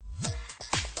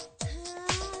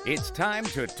It's time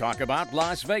to talk about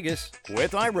Las Vegas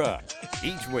with Ira.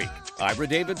 Each week, Ira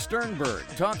David Sternberg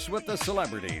talks with the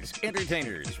celebrities,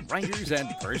 entertainers, writers, and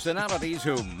personalities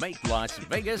who make Las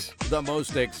Vegas the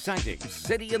most exciting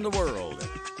city in the world.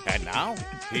 And now,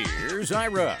 here's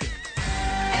Ira.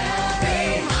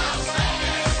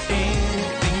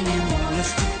 Anything you want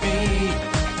us to be,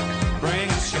 bring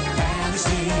us your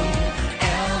fantasy.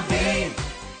 LV.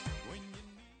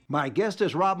 My guest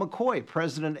is Rob McCoy,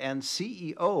 President and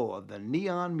CEO of the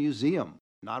Neon Museum,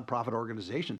 a nonprofit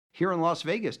organization here in Las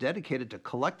Vegas dedicated to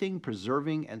collecting,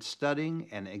 preserving, and studying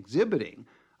and exhibiting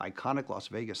iconic Las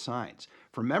Vegas signs.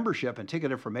 For membership and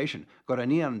ticket information, go to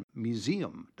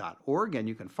neonmuseum.org, and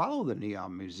you can follow the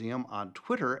Neon Museum on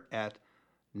Twitter at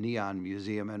Neon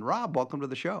Museum. And Rob, welcome to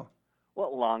the show.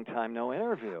 Well, long time no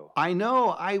interview. I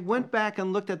know. I went back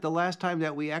and looked at the last time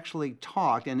that we actually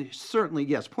talked, and certainly,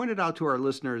 yes, pointed out to our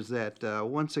listeners that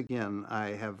once again, I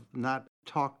have not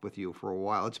talked with you for a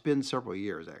while. It's been several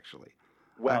years, actually.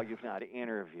 Well, you've not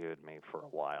interviewed me for a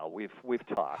while. We've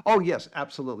talked. Oh, yes,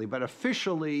 absolutely. But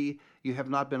officially, you have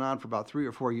not been on for about 3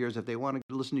 or 4 years. If they want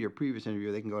to listen to your previous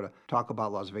interview, they can go to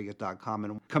talkaboutlasvegas.com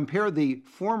and compare the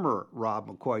former Rob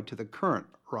McCoy to the current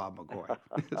Rob McCoy.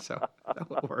 So that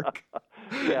will work.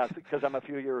 Yes, because I'm a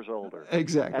few years older.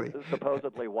 Exactly. And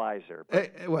supposedly wiser.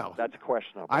 But well, that's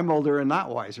questionable. I'm older and not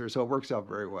wiser, so it works out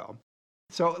very well.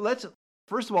 So let's,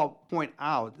 first of all, point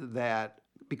out that,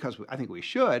 because I think we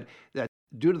should, that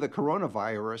due to the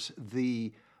coronavirus,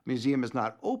 the museum is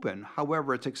not open.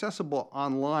 However, it's accessible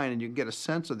online, and you can get a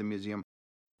sense of the museum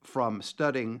from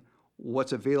studying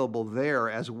what's available there,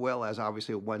 as well as,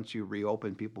 obviously, once you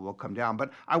reopen, people will come down.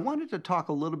 But I wanted to talk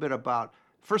a little bit about,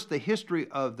 first, the history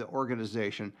of the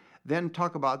organization, then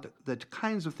talk about the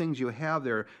kinds of things you have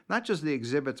there, not just the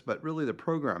exhibits, but really the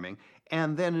programming.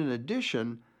 And then, in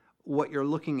addition, what you're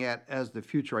looking at as the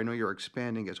future. I know you're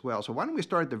expanding as well. So why don't we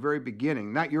start at the very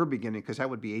beginning, not your beginning, because that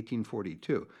would be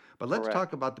 1842. But let's Correct.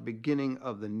 talk about the beginning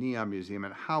of the Neon Museum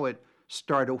and how it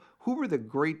started. Who were the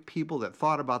great people that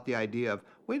thought about the idea of,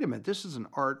 wait a minute, this is an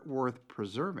art worth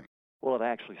preserving? Well, it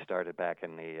actually started back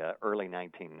in the early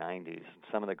 1990s.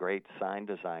 Some of the great sign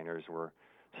designers were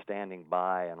standing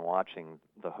by and watching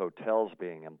the hotels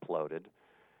being imploded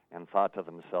and thought to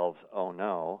themselves, oh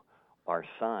no, our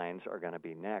signs are going to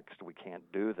be next. We can't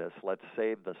do this. Let's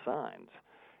save the signs.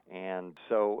 And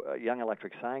so Young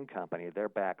Electric Sign Company, their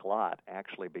back lot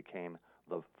actually became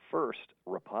the first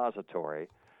repository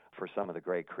for some of the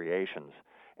great creations.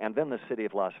 And then the city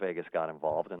of Las Vegas got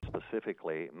involved, and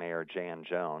specifically Mayor Jan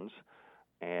Jones,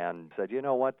 and said, you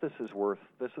know what, this is worth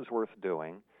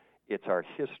doing. It's our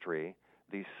history.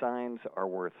 These signs are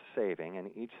worth saving, and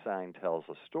each sign tells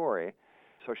a story.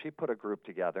 So she put a group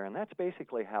together, and that's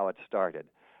basically how it started.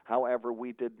 However,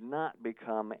 we did not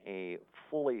become a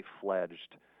fully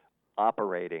fledged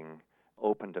operating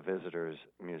open-to-visitors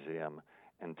museum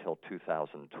until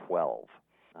 2012.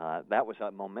 That was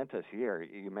a momentous year,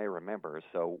 you may remember.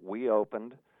 So we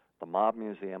opened, the Mob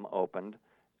Museum opened,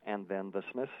 and then the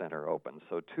Smith Center opened.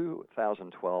 So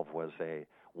 2012 was a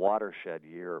watershed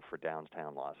year for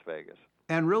downtown Las Vegas.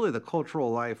 And really the cultural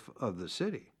life of the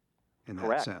city in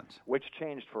Correct. that sense. Which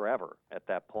changed forever at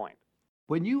that point.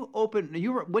 When you opened,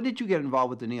 when did you get involved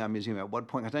with the Neon Museum? At what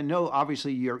point? Because I know,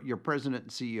 obviously, you're president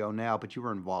and CEO now, but you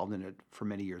were involved in it for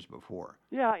many years before.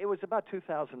 Yeah, it was about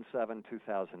 2007,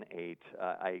 2008.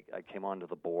 I came onto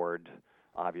the board.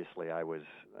 Obviously, I was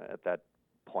at that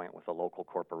point with a local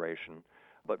corporation,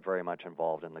 but very much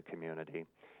involved in the community.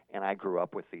 And I grew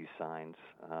up with these signs.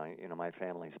 My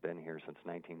family's been here since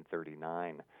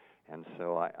 1939, and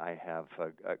so I have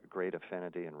a great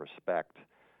affinity and respect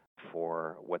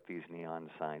for what these neon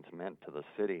signs meant to the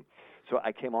city. So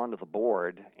I came onto the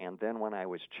board, and then when I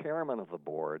was chairman of the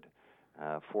board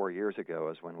 4 years ago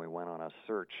is when we went on a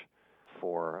search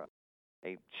for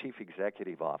a chief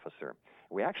executive officer.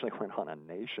 We actually went on a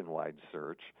nationwide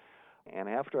search, and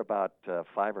after about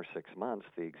 5 or 6 months,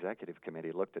 the executive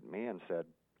committee looked at me and said,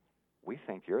 we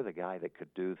think you're the guy that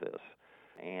could do this.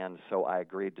 And so I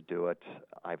agreed to do it.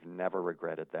 I've never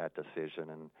regretted that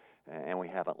decision, and we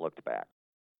haven't looked back.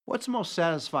 What's the most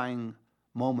satisfying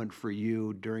moment for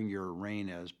you during your reign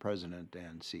as president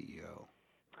and CEO?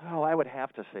 Oh, I would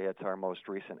have to say it's our most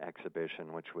recent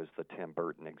exhibition, which was the Tim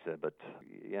Burton exhibit.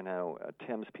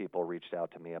 Tim's people reached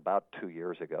out to me about 2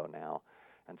 years ago now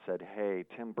and said, hey,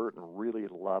 Tim Burton really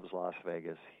loves Las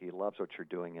Vegas. He loves what you're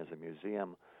doing as a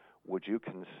museum. Would you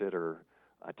consider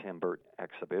a Tim Burton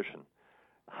exhibition?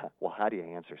 Well, how do you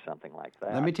answer something like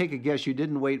that? Let me take a guess. You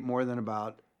didn't wait more than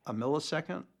about a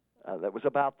millisecond? That was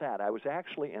about that. I was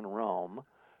actually in Rome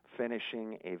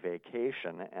finishing a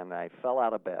vacation, and I fell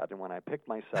out of bed. And when I picked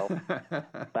myself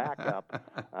back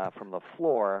up from the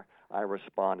floor, I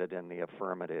responded in the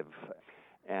affirmative.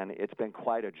 And it's been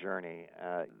quite a journey.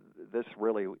 This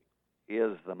really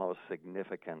is the most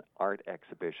significant art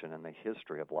exhibition in the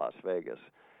history of Las Vegas.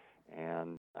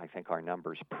 And I think our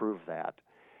numbers prove that.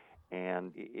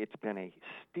 And it's been a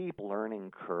steep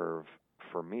learning curve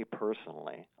for me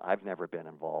personally. I've never been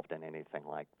involved in anything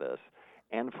like this,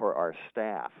 and for our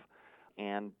staff.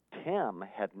 And Tim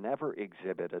had never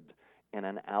exhibited in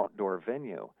an outdoor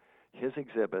venue. His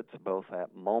exhibits, both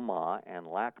at MoMA and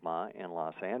LACMA in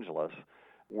Los Angeles,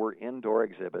 were indoor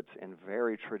exhibits in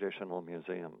very traditional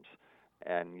museums.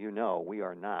 And you know, we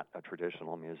are not a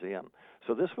traditional museum.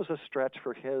 So this was a stretch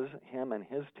for him and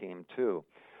his team, too.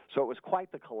 So it was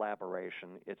quite the collaboration.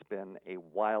 It's been a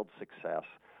wild success.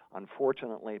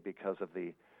 Unfortunately, because of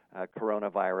the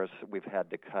coronavirus, we've had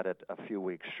to cut it a few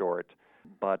weeks short,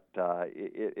 but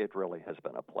it really has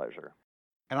been a pleasure.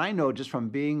 And I know just from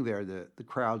being there, the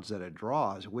crowds that it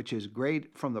draws, which is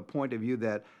great from the point of view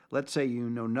that, let's say you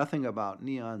know nothing about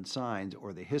neon signs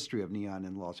or the history of neon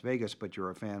in Las Vegas, but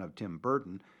you're a fan of Tim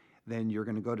Burton, then you're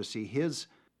going to go to see his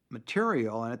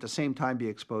material and at the same time be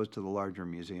exposed to the larger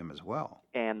museum as well.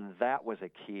 And that was a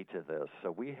key to this.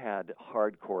 So we had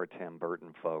hardcore Tim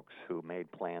Burton folks who made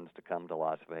plans to come to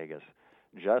Las Vegas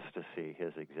just to see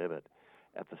his exhibit.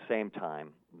 At the same time,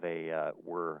 they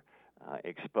were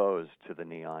exposed to the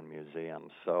Neon Museum.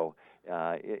 So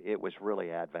it was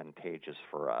really advantageous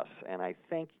for us. And I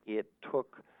think it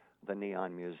took the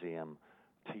Neon Museum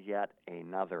to yet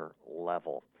another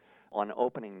level. On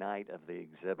opening night of the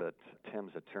exhibit,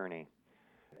 Tim's attorney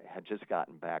had just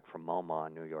gotten back from MoMA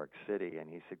in New York City, and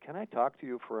he said, "Can I talk to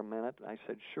you for a minute?" I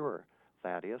said, "Sure,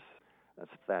 Thaddeus."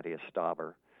 That's Thaddeus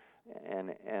Stauber.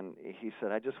 And he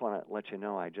said, "I just want to let you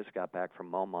know I just got back from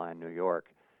MoMA in New York,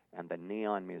 and the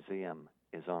Neon Museum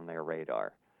is on their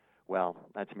radar." Well,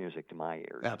 that's music to my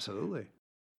ears. Absolutely.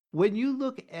 When you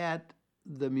look at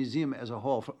the museum as a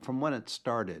whole, from when it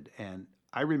started, and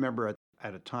I remember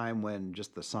at a time when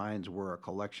just the signs were a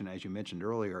collection, as you mentioned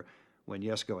earlier, when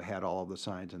Yesco had all of the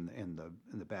signs in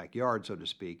the backyard, so to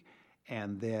speak,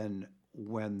 and then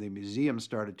when the museum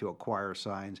started to acquire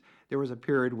signs, there was a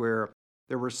period where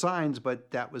there were signs, but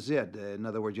that was it. In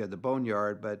other words, you had the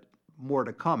Boneyard, but more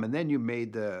to come. And then you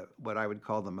made what I would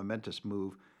call the momentous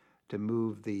move to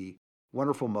move the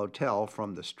wonderful motel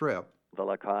from the Strip, The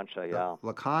La Concha, yeah.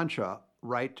 La Concha,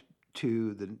 right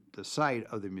to the site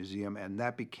of the museum, and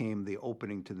that became the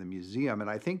opening to the museum. And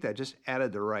I think that just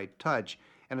added the right touch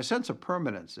and a sense of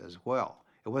permanence as well.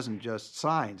 It wasn't just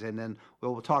signs. And then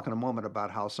we'll talk in a moment about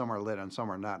how some are lit and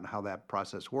some are not and how that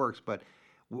process works. But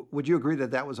would you agree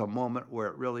that that was a moment where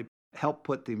it really helped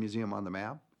put the museum on the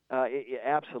map?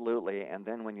 Absolutely. And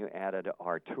then when you added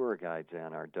our tour guides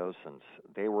and our docents,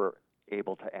 they were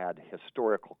able to add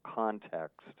historical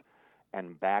context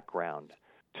and background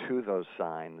to those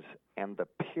signs and the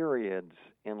periods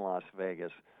in Las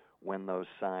Vegas when those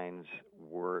signs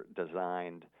were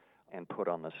designed and put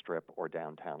on the Strip or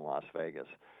downtown Las Vegas.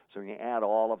 So when you add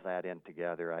all of that in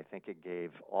together, I think it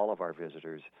gave all of our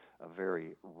visitors a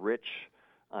very rich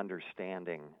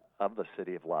understanding of the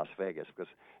city of Las Vegas,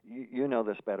 because you know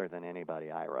this better than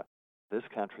anybody, Ira. This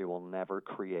country will never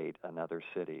create another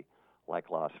city like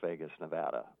Las Vegas,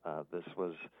 Nevada. This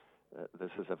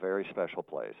is a very special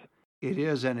place. It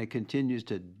is, and it continues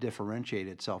to differentiate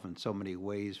itself in so many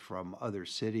ways from other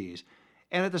cities.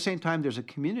 And at the same time, there's a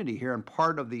community here, and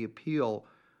part of the appeal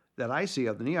that I see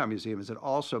of the Neon Museum is it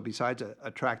also, besides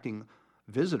attracting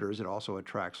visitors, it also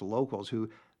attracts locals who,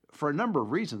 for a number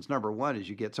of reasons. Number one is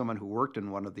you get someone who worked in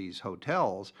one of these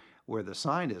hotels where the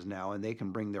sign is now, and they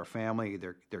can bring their family,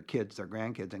 their kids, their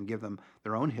grandkids, and give them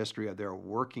their own history of their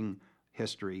working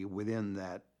history within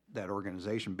that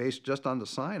organization based just on the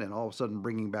sign, and all of a sudden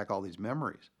bringing back all these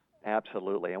memories.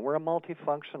 Absolutely. And we're a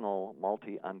multifunctional,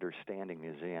 multi-understanding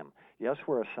museum. Yes,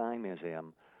 we're a sign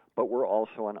museum, but we're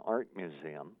also an art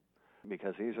museum,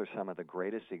 because these are some of the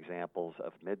greatest examples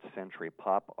of mid-century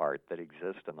pop art that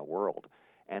exist in the world.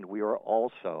 And we are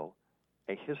also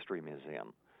a history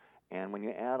museum. And when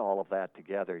you add all of that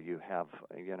together, you have,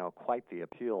 quite the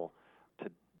appeal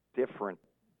to different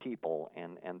people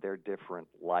and their different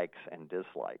likes and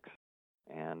dislikes.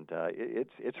 And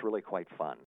it's really quite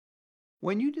fun.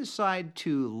 When you decide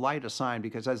to light a sign,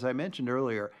 because as I mentioned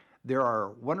earlier, there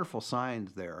are wonderful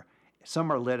signs there.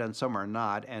 Some are lit and some are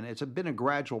not, and it's been a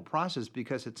gradual process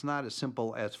because it's not as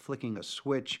simple as flicking a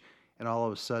switch and all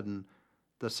of a sudden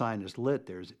the sign is lit.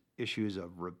 There's issues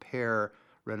of repair,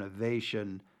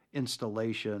 renovation,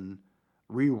 installation,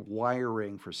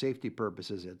 rewiring for safety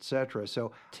purposes, et cetera.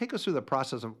 So take us through the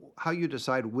process of how you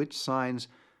decide which signs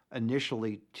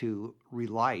initially to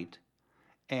relight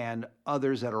and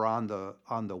others that are on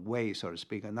the way, so to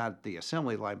speak, and not the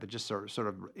assembly line, but just sort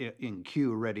of in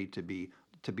queue, ready to be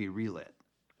relit.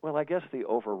 Well, I guess the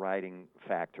overriding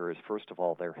factor is, first of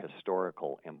all, their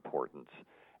historical importance.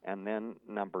 And then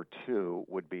number two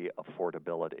would be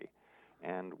affordability.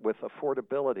 And with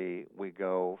affordability, we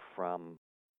go from,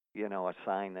 a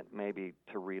sign that maybe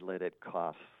to relit it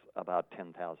costs about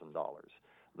 $10,000.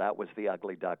 That was the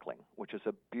Ugly Duckling, which is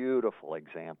a beautiful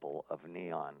example of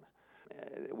neon.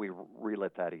 We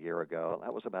relit that a year ago.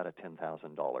 That was about a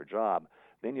 $10,000 job.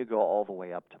 Then you go all the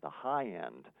way up to the high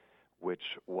end, which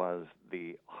was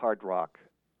the Hard Rock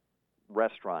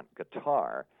restaurant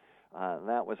guitar.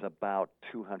 That was about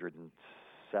 $275,000.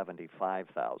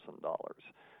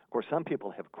 Of course, some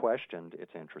people have questioned,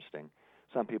 it's interesting,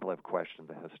 some people have questioned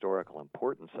the historical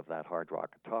importance of that Hard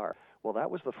Rock guitar. Well,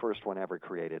 that was the first one ever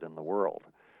created in the world,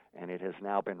 and it has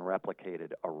now been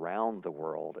replicated around the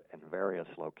world in various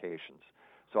locations.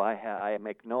 So I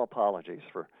make no apologies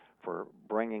for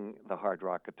bringing the Hard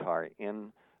Rock guitar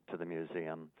in to the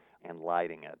museum and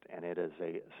lighting it, and it is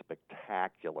a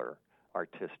spectacular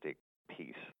artistic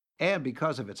piece. And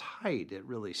because of its height, it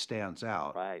really stands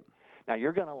out. Right. Now,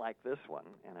 you're going to like this one,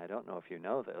 and I don't know if you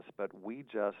know this, but we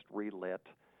just relit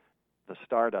the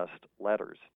Stardust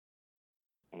letters.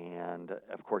 And,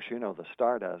 of course, the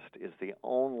Stardust is the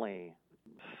only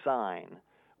sign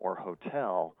or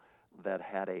hotel that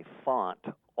had a font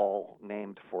all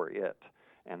named for it,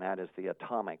 and that is the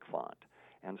Atomic font.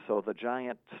 And so the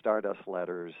giant Stardust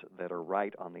letters that are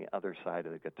right on the other side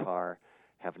of the guitar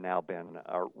have now been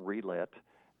relit,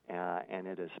 and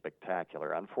it is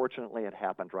spectacular. Unfortunately, it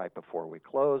happened right before we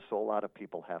closed, so a lot of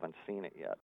people haven't seen it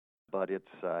yet. But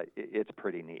it's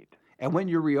pretty neat. And when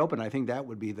you reopen, I think that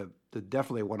would be the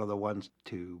definitely one of the ones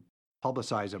to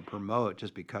publicize and promote,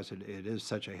 just because it is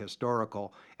such a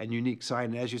historical and unique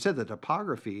sign. And as you said, the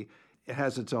topography, it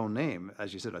has its own name,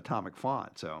 as you said, Atomic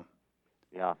font. So.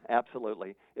 Yeah,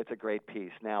 absolutely. It's a great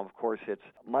piece. Now, of course, its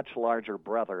much larger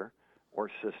brother or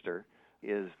sister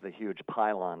is the huge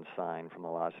pylon sign from the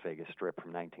Las Vegas Strip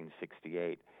from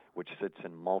 1968, which sits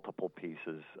in multiple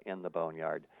pieces in the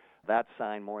Boneyard. That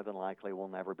sign, more than likely, will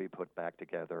never be put back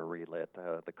together or relit.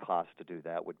 The cost to do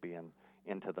that would be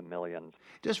into the millions.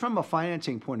 Just from a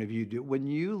financing point of view, when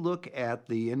you look at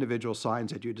the individual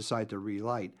signs that you decide to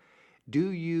relight,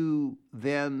 do you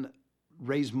then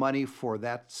raise money for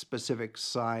that specific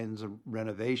sign's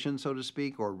renovation, so to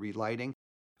speak, or relighting?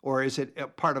 Or is it a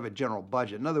part of a general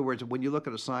budget? In other words, when you look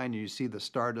at a sign and you see the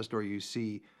Stardust or you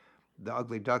see the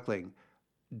Ugly Duckling,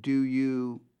 do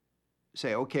you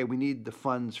say, okay, we need the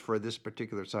funds for this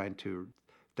particular sign to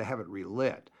have it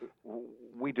relit?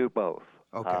 We do both.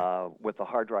 Okay. With the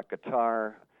Hard Rock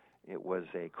guitar, it was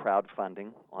a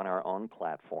crowdfunding on our own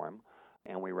platform,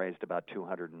 and we raised about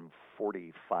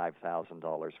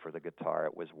 $245,000 for the guitar.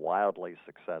 It was wildly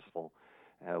successful.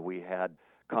 We had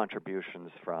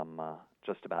contributions from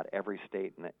just about every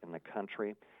state in the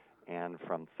country and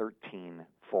from 13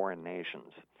 foreign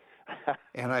nations.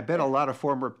 And I bet a lot of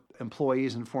former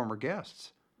employees and former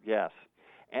guests. Yes.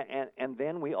 And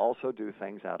then we also do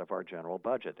things out of our general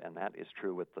budget, and that is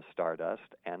true with the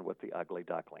Stardust and with the Ugly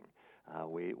Duckling.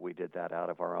 We did that out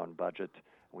of our own budget.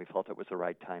 We felt it was the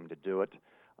right time to do it.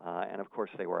 And, of course,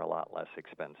 they were a lot less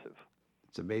expensive.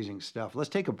 It's amazing stuff. Let's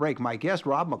take a break. My guest,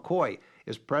 Rob McCoy,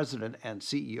 is president and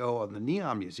CEO of the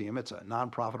Neon Museum. It's a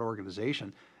nonprofit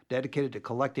organization dedicated to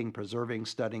collecting, preserving,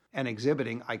 studying, and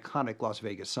exhibiting iconic Las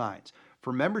Vegas signs.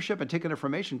 For membership and ticket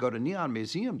information, go to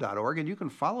neonmuseum.org, and you can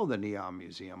follow the Neon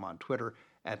Museum on Twitter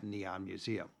at Neon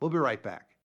Museum. We'll be right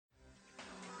back.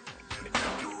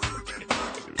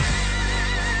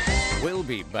 We'll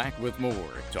be back with more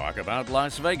Talk About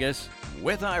Las Vegas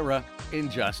with Ira in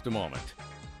just a moment.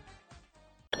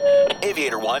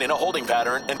 Aviator 1 in a holding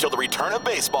pattern until the return of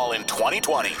baseball in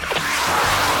 2020.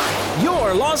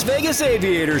 Your Las Vegas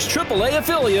Aviators, AAA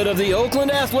affiliate of the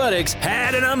Oakland Athletics,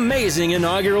 had an amazing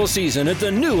inaugural season at the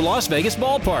new Las Vegas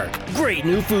ballpark. Great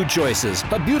new food choices,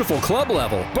 a beautiful club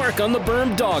level, Bark on the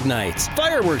Berm dog nights,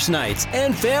 fireworks nights,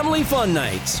 and family fun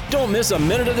nights. Don't miss a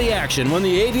minute of the action when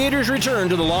the Aviators return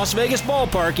to the Las Vegas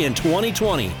ballpark in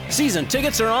 2020. Season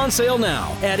tickets are on sale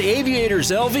now at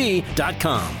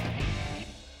aviatorslv.com.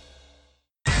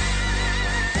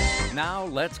 Now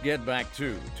let's get back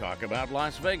to Talk About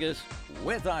Las Vegas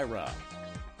with Ira.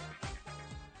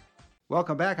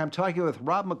 Welcome back. I'm talking with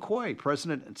Rob McCoy,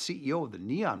 president and CEO of the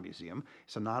Neon Museum.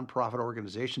 It's a nonprofit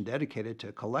organization dedicated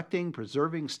to collecting,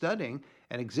 preserving, studying,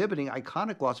 and exhibiting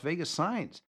iconic Las Vegas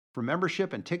signs. For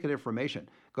membership and ticket information,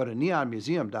 go to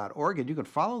neonmuseum.org, and you can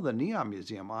follow the Neon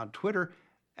Museum on Twitter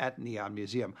at Neon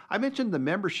Museum. I mentioned the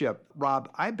membership, Rob.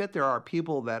 I bet there are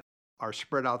people that are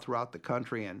spread out throughout the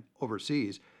country and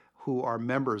overseas who are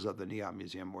members of the Neon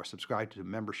Museum or subscribe to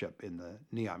membership in the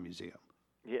Neon Museum.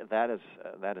 Yeah, that is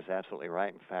absolutely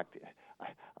right. In fact,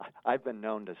 I've been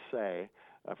known to say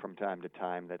from time to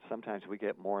time that sometimes we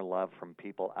get more love from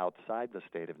people outside the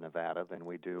state of Nevada than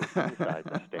we do inside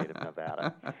the state of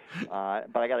Nevada.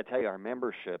 But I got to tell you, our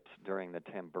memberships during the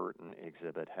Tim Burton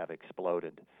exhibit have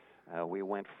exploded. We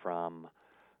went from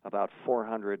about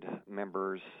 400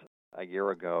 members a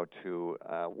year ago to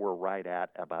we're right at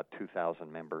about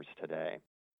 2,000 members today.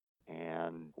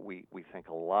 And we think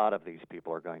a lot of these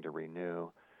people are going to renew.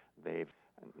 They've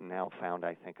now found,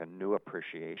 I think, a new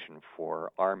appreciation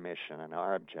for our mission and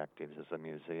our objectives as a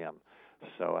museum.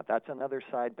 So that's another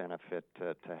side benefit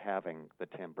to having the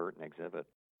Tim Burton exhibit.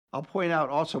 I'll point out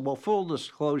also, well, full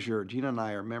disclosure, Gina and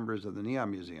I are members of the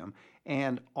Neon Museum.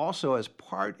 And also as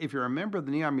part, if you're a member of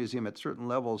the Neon Museum at certain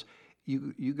levels,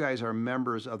 you guys are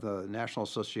members of the National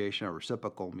Association of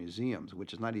Reciprocal Museums,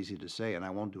 which is not easy to say, and I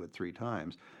won't do it 3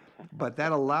 times. But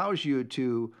that allows you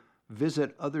to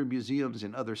visit other museums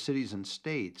in other cities and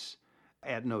states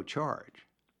at no charge.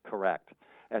 Correct.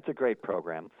 It's a great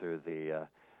program through the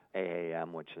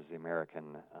AAM, which is the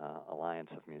American Alliance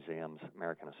of Museums,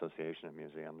 American Association of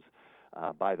Museums,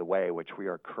 by the way, which we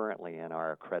are currently in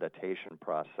our accreditation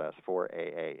process for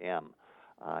AAM.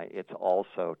 It's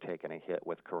also taken a hit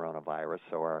with coronavirus,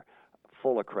 so our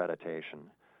full accreditation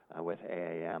with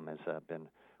AAM has been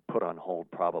put on hold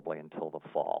probably until the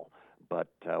fall. But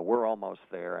we're almost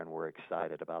there, and we're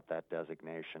excited about that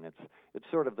designation. It's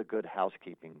sort of the good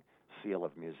housekeeping seal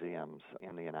of museums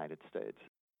in the United States.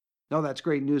 No, that's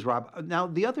great news, Rob. Now,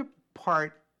 the other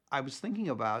part, I was thinking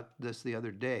about this the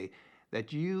other day,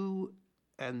 that you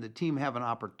and the team have an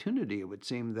opportunity. It would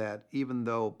seem that even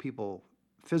though people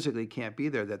physically can't be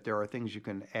there, that there are things you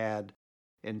can add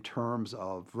in terms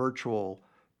of virtual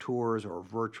tours or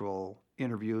virtual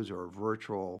interviews or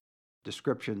virtual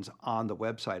descriptions on the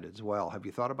website as well. Have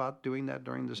you thought about doing that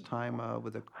during this time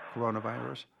with the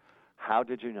coronavirus? How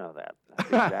did you know that?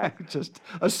 Exactly. Just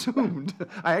assumed.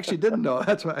 I actually didn't know.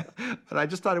 That's why. But I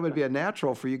just thought it would be a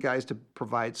natural for you guys to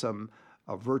provide some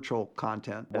virtual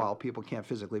content while people can't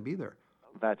physically be there.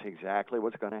 That's exactly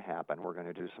what's going to happen. We're going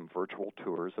to do some virtual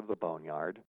tours of the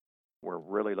Boneyard. We're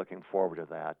really looking forward to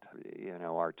that. You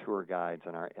know, our tour guides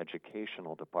and our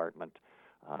educational department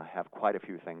have quite a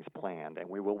few things planned, and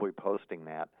we will be posting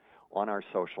that on our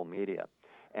social media.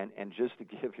 And just to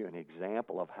give you an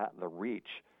example of how the reach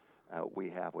we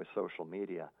have with social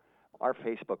media, our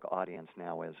Facebook audience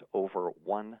now is over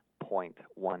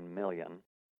 1.1 million,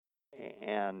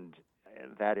 and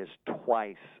that is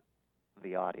twice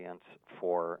the audience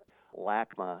for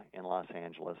LACMA in Los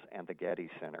Angeles and the Getty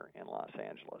Center in Los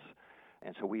Angeles.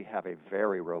 And so we have a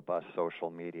very robust social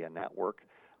media network.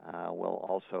 We'll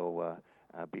also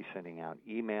be sending out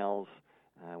emails.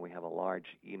 We have a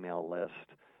large email list,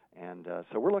 and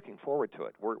so we're looking forward to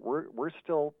it. We're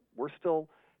still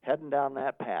heading down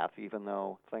that path, even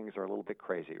though things are a little bit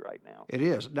crazy right now. It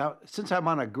is. Now, since I'm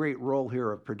on a great roll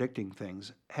here of predicting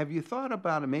things, have you thought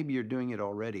about, and maybe you're doing it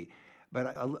already,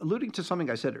 but alluding to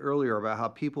something I said earlier about how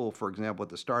people, for example, at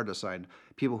the Stardust sign,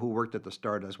 people who worked at the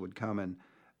Stardust would come and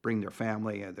bring their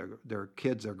family and their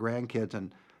kids, their grandkids,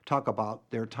 and talk about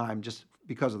their time just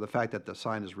because of the fact that the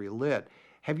sign is relit.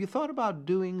 Have you thought about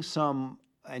doing some,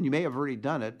 and you may have already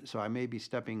done it, so I may be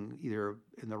stepping either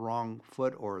in the wrong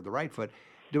foot or the right foot,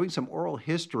 doing some oral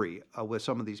history with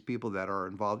some of these people that are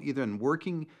involved, either in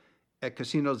working at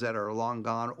casinos that are long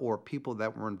gone or people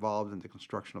that were involved in the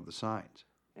construction of the signs?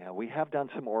 Yeah, we have done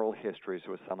some oral histories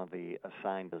with some of the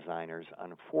sign designers.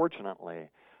 Unfortunately,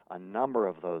 a number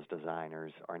of those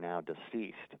designers are now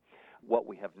deceased. What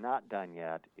we have not done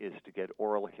yet is to get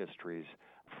oral histories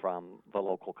from the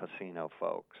local casino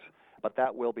folks, but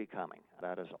that will be coming.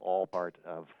 That is all part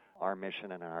of our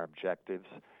mission and our objectives,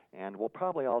 and we'll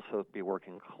probably also be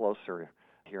working closer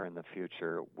here in the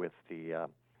future with the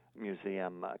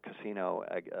museum casino,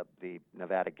 the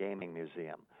Nevada Gaming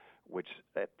Museum, which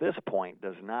at this point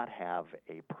does not have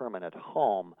a permanent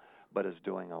home, but is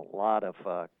doing a lot of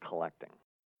collecting.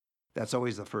 That's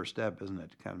always the first step, isn't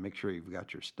it? To kind of make sure you've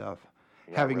got your stuff.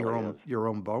 Yeah, Having it really your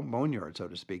own boneyard, so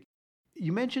to speak.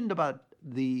 You mentioned about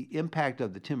the impact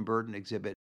of the Tim Burton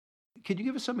exhibit. Could you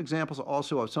give us some examples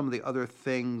also of some of the other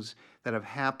things that have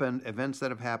happened, events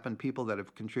that have happened, people that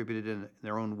have contributed in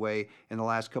their own way in the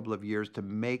last couple of years to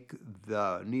make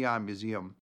the Neon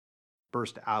Museum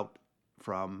burst out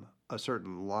from a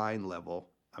certain line level?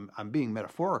 I'm being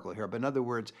metaphorical here, but in other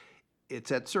words,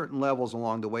 it's at certain levels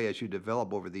along the way as you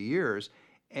develop over the years.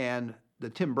 And the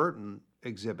Tim Burton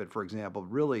exhibit, for example,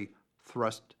 really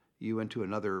thrust you into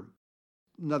another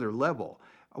level.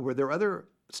 Were there other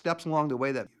steps along the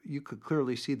way that you could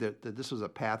clearly see that this was a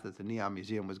path that the Neon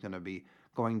Museum was going to be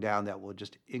going down that will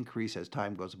just increase as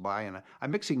time goes by? And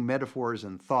I'm mixing metaphors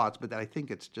and thoughts, but I think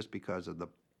it's just because of the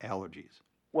allergies.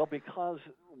 Well, because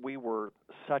we were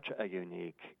such a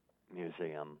unique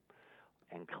museum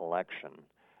and collection,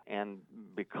 and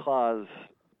because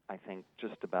I think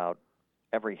just about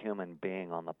every human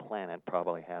being on the planet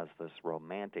probably has this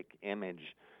romantic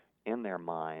image in their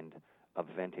mind of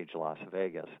vintage Las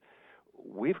Vegas,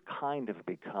 we've kind of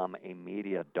become a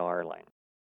media darling.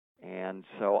 And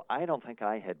so I don't think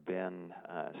I had been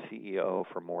CEO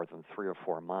for more than 3 or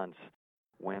 4 months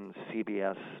when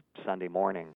CBS Sunday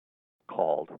Morning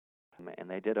called, and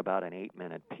they did about an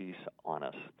 8-minute piece on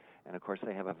us. And of course,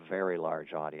 they have a very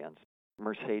large audience.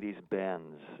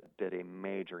 Mercedes-Benz did a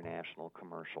major national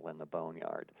commercial in the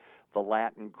Boneyard. The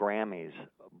Latin Grammys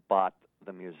bought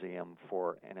the museum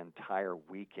for an entire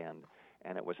weekend,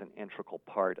 and it was an integral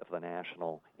part of the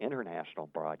international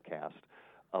broadcast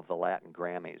of the Latin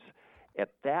Grammys. At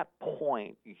that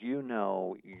point, you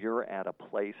know you're at a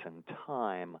place in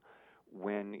time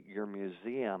when your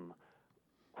museum,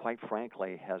 quite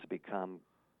frankly, has become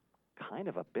kind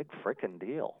of a big frickin'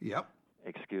 deal. Yep.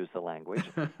 Excuse the language,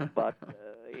 but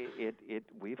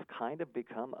we've kind of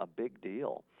become a big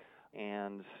deal.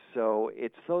 And so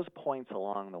it's those points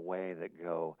along the way that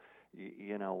go,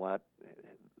 you know what,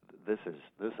 this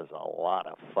is a lot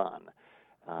of fun,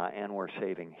 and we're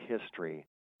saving history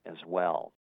as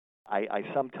well. I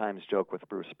sometimes joke with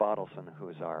Bruce Bottleson, who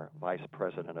is our Vice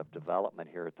President of Development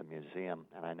here at the museum,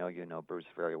 and I know you know Bruce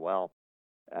very well.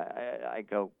 I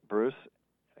go, Bruce,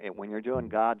 when you're doing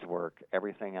God's work,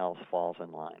 everything else falls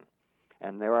in line.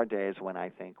 And there are days when I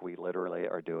think we literally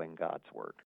are doing God's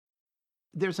work.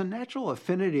 There's a natural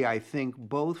affinity, I think,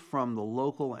 both from the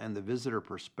local and the visitor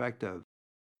perspective,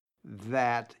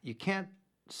 that you can't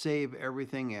save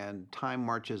everything and time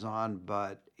marches on,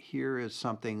 but here is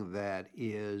something that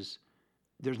is,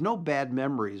 there's no bad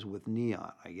memories with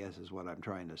neon, I guess is what I'm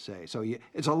trying to say. So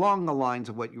it's along the lines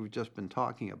of what you've just been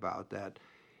talking about, that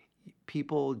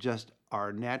people just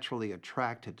are naturally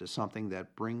attracted to something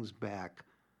that brings back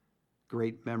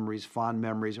great memories, fond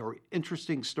memories, or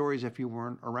interesting stories if you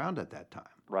weren't around at that time.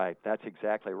 Right, that's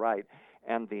exactly right.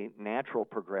 And the natural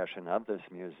progression of this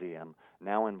museum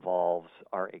now involves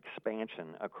our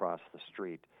expansion across the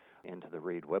street into the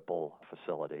Reed Whipple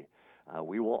facility.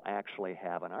 We will actually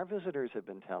have, and our visitors have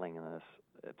been telling us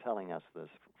this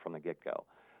from the get-go,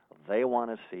 they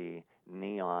want to see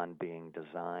neon being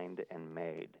designed and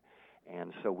made.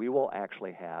 And so we will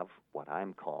actually have what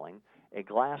I'm calling a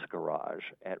glass garage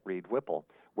at Reed Whipple,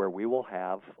 where we will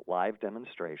have live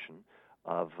demonstration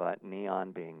of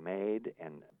neon being made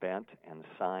and bent and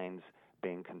signs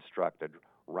being constructed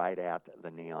right at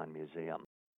the Neon Museum.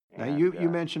 Now, you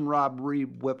mentioned Rob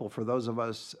Reed Whipple for those of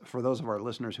our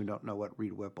listeners who don't know what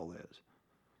Reed Whipple is.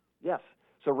 Yes.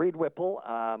 So Reed Whipple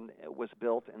was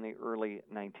built in the early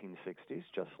 1960s,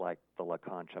 just like the La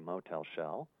Concha Motel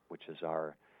Shell, which is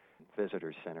our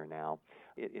visitor center now.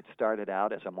 It started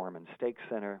out as a Mormon stake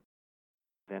center.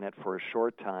 Then it, for a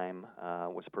short time,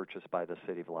 was purchased by the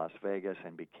city of Las Vegas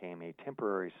and became a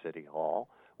temporary city hall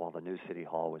while the new city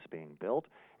hall was being built.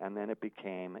 And then it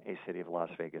became a city of Las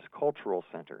Vegas cultural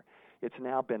center. It's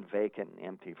now been vacant and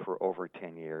empty for over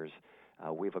 10 years.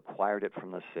 We've acquired it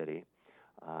from the city.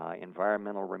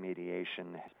 Environmental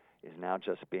remediation is now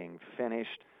just being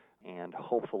finished, and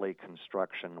hopefully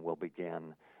construction will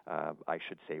begin. I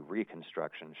should say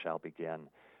reconstruction shall begin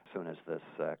as soon as this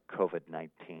COVID-19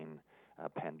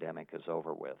 pandemic is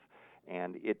over with.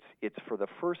 And it's for the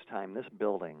first time, this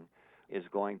building is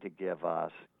going to give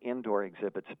us indoor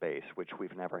exhibit space, which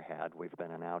we've never had. We've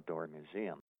been an outdoor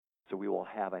museum. So we will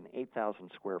have an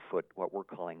 8,000 square foot, what we're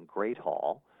calling Great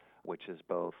Hall, which is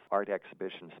both art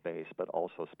exhibition space but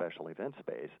also special event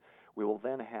space. We will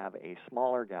then have a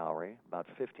smaller gallery, about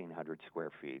 1,500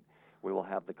 square feet. We will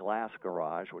have the glass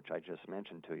garage, which I just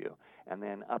mentioned to you. And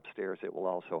then upstairs it will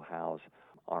also house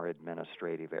our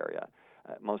administrative area.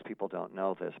 Most people don't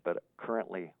know this, but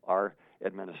currently our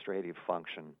administrative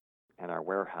function and our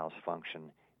warehouse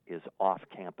function is off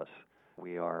campus.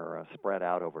 We are spread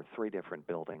out over 3 different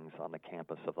buildings on the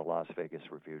campus of the Las Vegas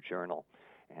Review-Journal,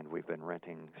 and we've been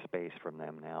renting space from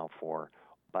them now for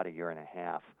about 1.5 years,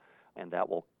 and that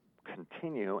will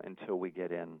continue until we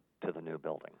get into the new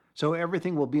building. So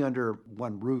everything will be under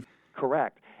one roof.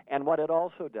 Correct. And what it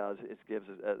also does is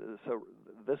so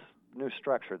this new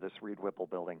structure, this Reed Whipple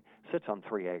building, sits on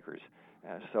 3 acres.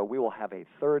 So we will have a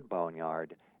third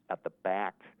boneyard at the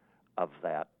back of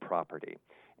that property.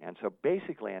 And so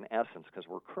basically, in essence, because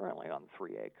we're currently on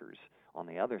 3 acres on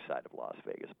the other side of Las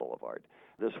Vegas Boulevard,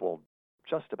 this will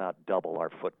just about double our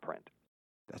footprint.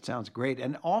 That sounds great.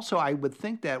 And also, I would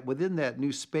think that within that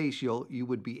new space, you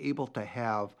would be able to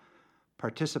have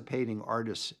participating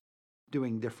artists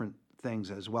doing different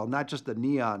things as well, not just the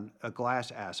neon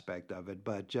glass aspect of it,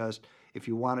 but just if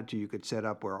you wanted to, you could set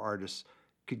up where artists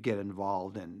could get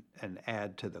involved and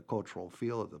add to the cultural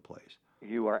feel of the place.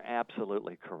 You are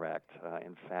absolutely correct.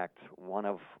 In fact, one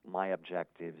of my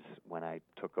objectives when I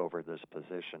took over this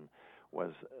position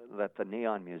was that the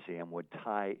Neon Museum would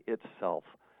tie itself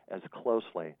as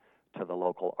closely to the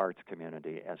local arts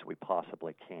community as we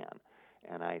possibly can.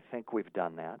 And I think we've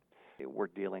done that. We're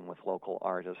dealing with local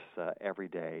artists every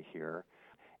day here.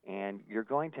 And you're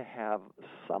going to have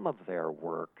some of their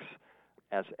works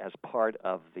as part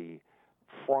of the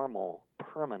formal,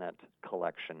 permanent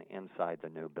collection inside the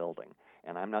new building.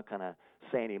 And I'm not going to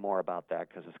say any more about that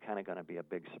because it's kind of going to be a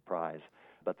big surprise.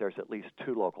 But there's at least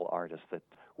 2 local artists that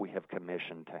we have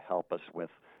commissioned to help us with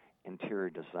interior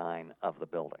design of the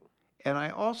building. And I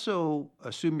also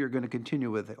assume you're going to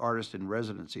continue with the artist in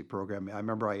residency program. I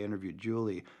remember I interviewed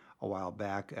Julie a while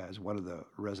back as one of the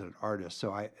resident artists.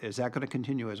 So is that going to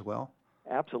continue as well?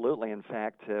 Absolutely. In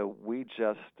fact, we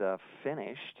just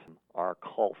finished our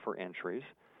call for entries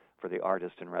for the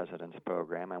Artist in Residence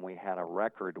program, and we had a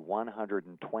record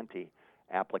 120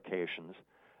 applications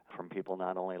from people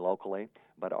not only locally,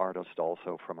 but artists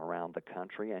also from around the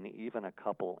country, and even a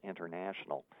couple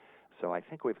international. So I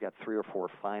think we've got 3 or 4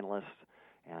 finalists,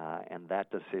 and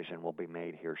that decision will be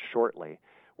made here shortly.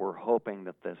 We're hoping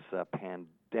that this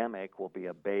pandemic will be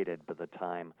abated by the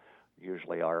time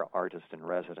usually our artist in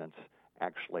residence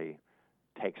actually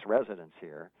takes residence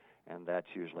here, and that's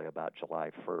usually about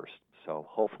July 1st. So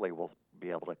hopefully we'll be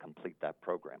able to complete that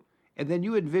program. And then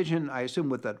you envision, I assume,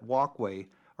 with that walkway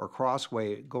or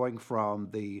crossway going from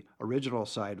the original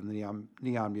side of the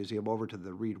Neon Museum over to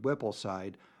the Reed Whipple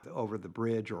side, over the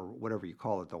bridge or whatever you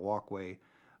call it, the walkway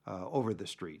over the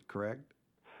street, correct?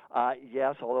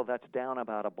 Yes, although that's down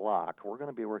about a block. We're going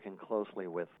to be working closely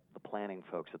with the planning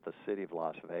folks at the City of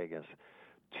Las Vegas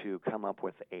to come up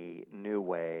with a new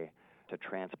way to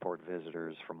transport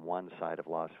visitors from one side of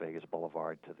Las Vegas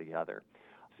Boulevard to the other.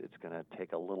 It's going to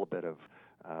take a little bit of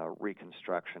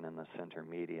reconstruction in the center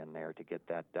median there to get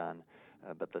that done,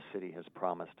 but the city has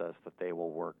promised us that they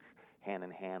will work hand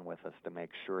in hand with us to make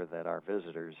sure that our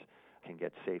visitors can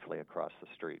get safely across the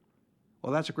street.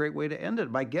 Well, that's a great way to end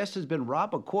it. My guest has been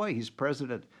Rob McCoy. He's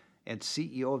president and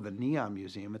CEO of the Neon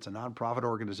Museum. It's a nonprofit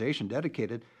organization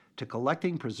dedicated to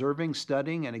collecting, preserving,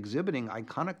 studying, and exhibiting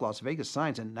iconic Las Vegas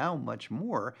signs, and now much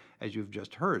more, as you've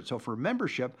just heard. So for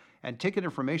membership and ticket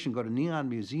information, go to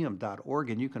neonmuseum.org,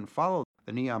 and you can follow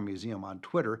the Neon Museum on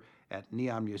Twitter at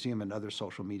Neon Museum and other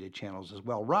social media channels as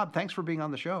well. Rob, thanks for being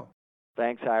on the show.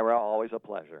 Thanks, Ira. Always a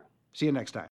pleasure. See you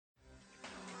next time.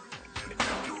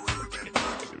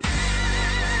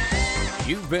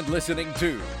 You've been listening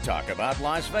to Talk About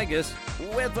Las Vegas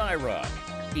with Ira.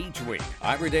 Each week,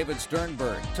 Ira David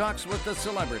Sternberg talks with the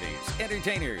celebrities,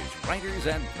 entertainers, writers,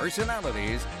 and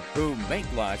personalities who make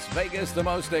Las Vegas the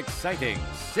most exciting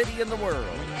city in the world.